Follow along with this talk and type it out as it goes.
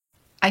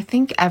I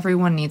think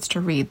everyone needs to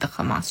read the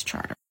Hamas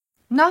Charter.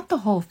 Not the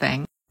whole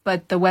thing,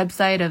 but the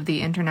website of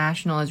the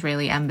International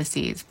Israeli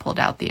Embassies pulled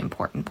out the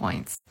important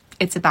points.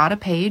 It's about a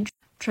page,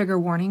 trigger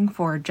warning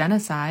for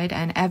genocide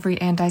and every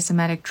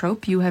anti-Semitic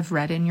trope you have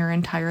read in your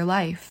entire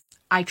life.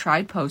 I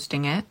tried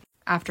posting it.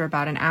 After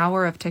about an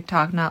hour of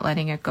TikTok not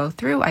letting it go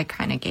through, I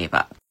kind of gave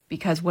up.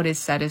 Because what is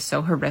said is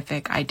so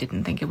horrific, I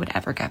didn't think it would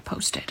ever get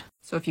posted.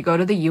 So if you go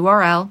to the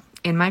URL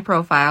in my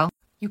profile,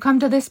 you come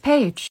to this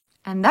page,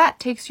 and that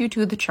takes you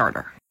to the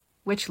charter,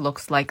 which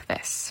looks like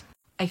this.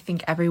 I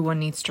think everyone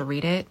needs to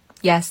read it.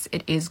 Yes,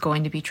 it is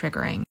going to be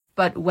triggering,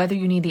 but whether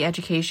you need the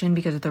education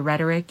because of the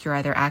rhetoric you're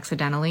either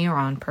accidentally or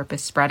on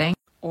purpose spreading,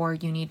 or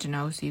you need to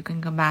know so you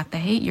can combat the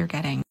hate you're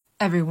getting,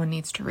 everyone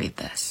needs to read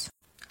this.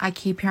 I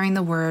keep hearing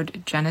the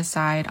word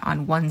genocide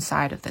on one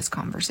side of this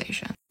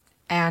conversation.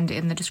 And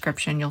in the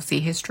description, you'll see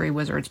History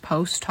Wizard's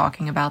post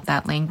talking about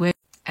that language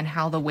and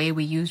how the way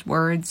we use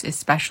words,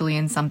 especially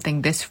in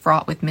something this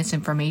fraught with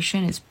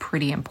misinformation, is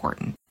pretty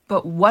important.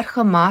 But what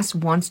Hamas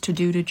wants to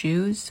do to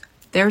Jews,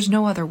 there's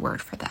no other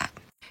word for that.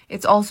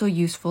 It's also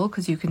useful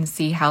because you can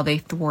see how they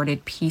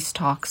thwarted peace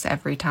talks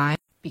every time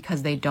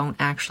because they don't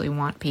actually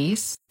want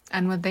peace,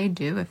 and what they'd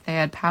do if they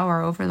had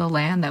power over the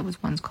land that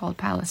was once called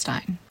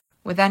Palestine.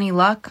 With any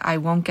luck, I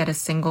won't get a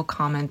single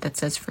comment that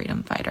says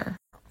freedom fighter.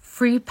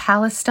 Free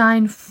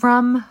Palestine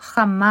from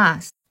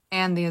Hamas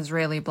and the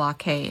Israeli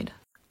blockade.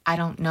 I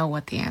don't know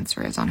what the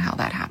answer is on how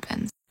that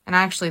happens. And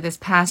actually, this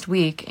past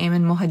week,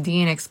 Ayman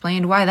Mohadeen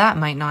explained why that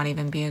might not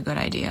even be a good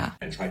idea.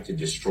 And tried to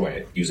destroy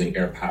it using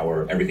air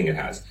power, everything it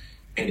has.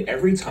 And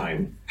every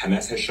time,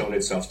 Hamas has shown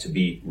itself to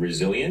be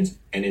resilient,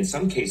 and in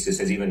some cases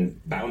has even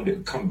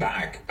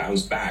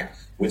bounced back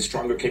with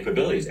stronger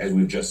capabilities, as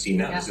we've just seen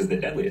now. Yeah. This is the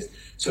deadliest.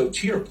 So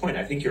to your point,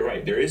 I think you're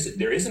right. There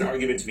is an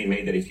argument to be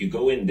made that if you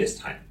go in this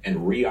time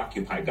and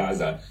reoccupy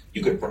Gaza,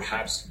 you could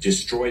perhaps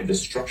destroy the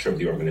structure of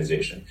the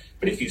organization.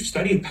 But if you've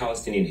studied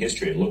Palestinian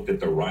history and looked at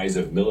the rise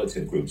of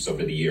militant groups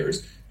over the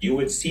years, you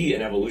would see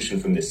an evolution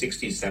from the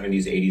 60s,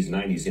 70s, 80s,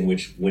 90s, in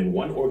which when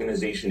one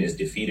organization is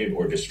defeated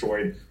or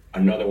destroyed,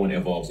 another one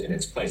evolves in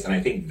its place. And I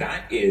think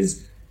that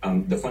is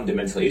the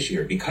fundamental issue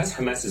here. Because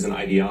Hamas is an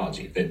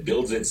ideology that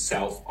builds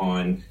itself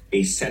on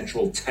a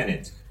central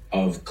tenet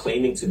of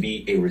claiming to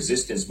be a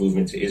resistance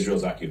movement to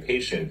Israel's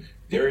occupation,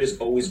 there is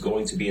always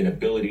going to be an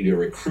ability to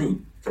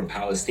recruit from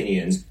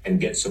Palestinians and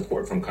get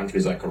support from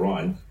countries like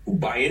Iran who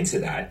buy into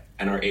that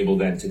and are able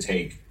then to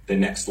take the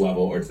next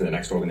level or to the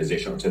next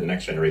organization or to the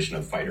next generation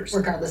of fighters.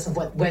 Regardless of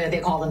whether they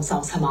call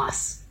themselves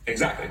Hamas.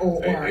 Exactly.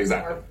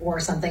 Or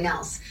something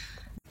else.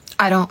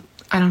 I don't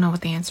know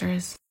what the answer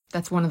is.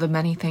 That's one of the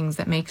many things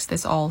that makes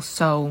this all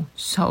so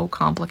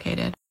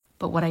complicated.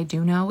 But what I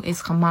do know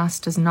is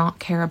Hamas does not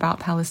care about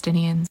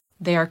Palestinians.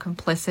 They are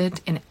complicit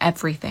in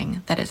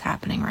everything that is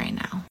happening right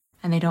now.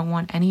 And they don't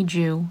want any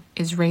Jew,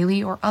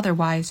 Israeli or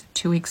otherwise,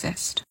 to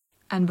exist.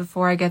 And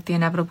before I get the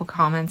inevitable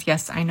comments,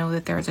 yes, I know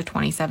that there is a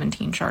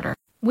 2017 charter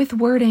with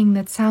wording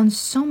that sounds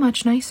so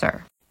much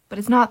nicer. But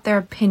it's not their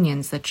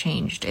opinions that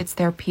changed, it's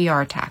their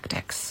PR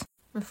tactics.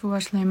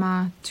 Refuah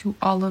Shlema to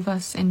all of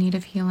us in need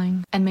of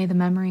healing, and may the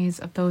memories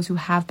of those who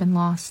have been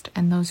lost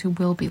and those who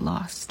will be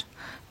lost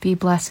be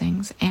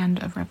blessings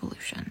and of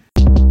revolution.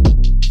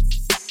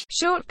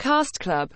 Short Cast Club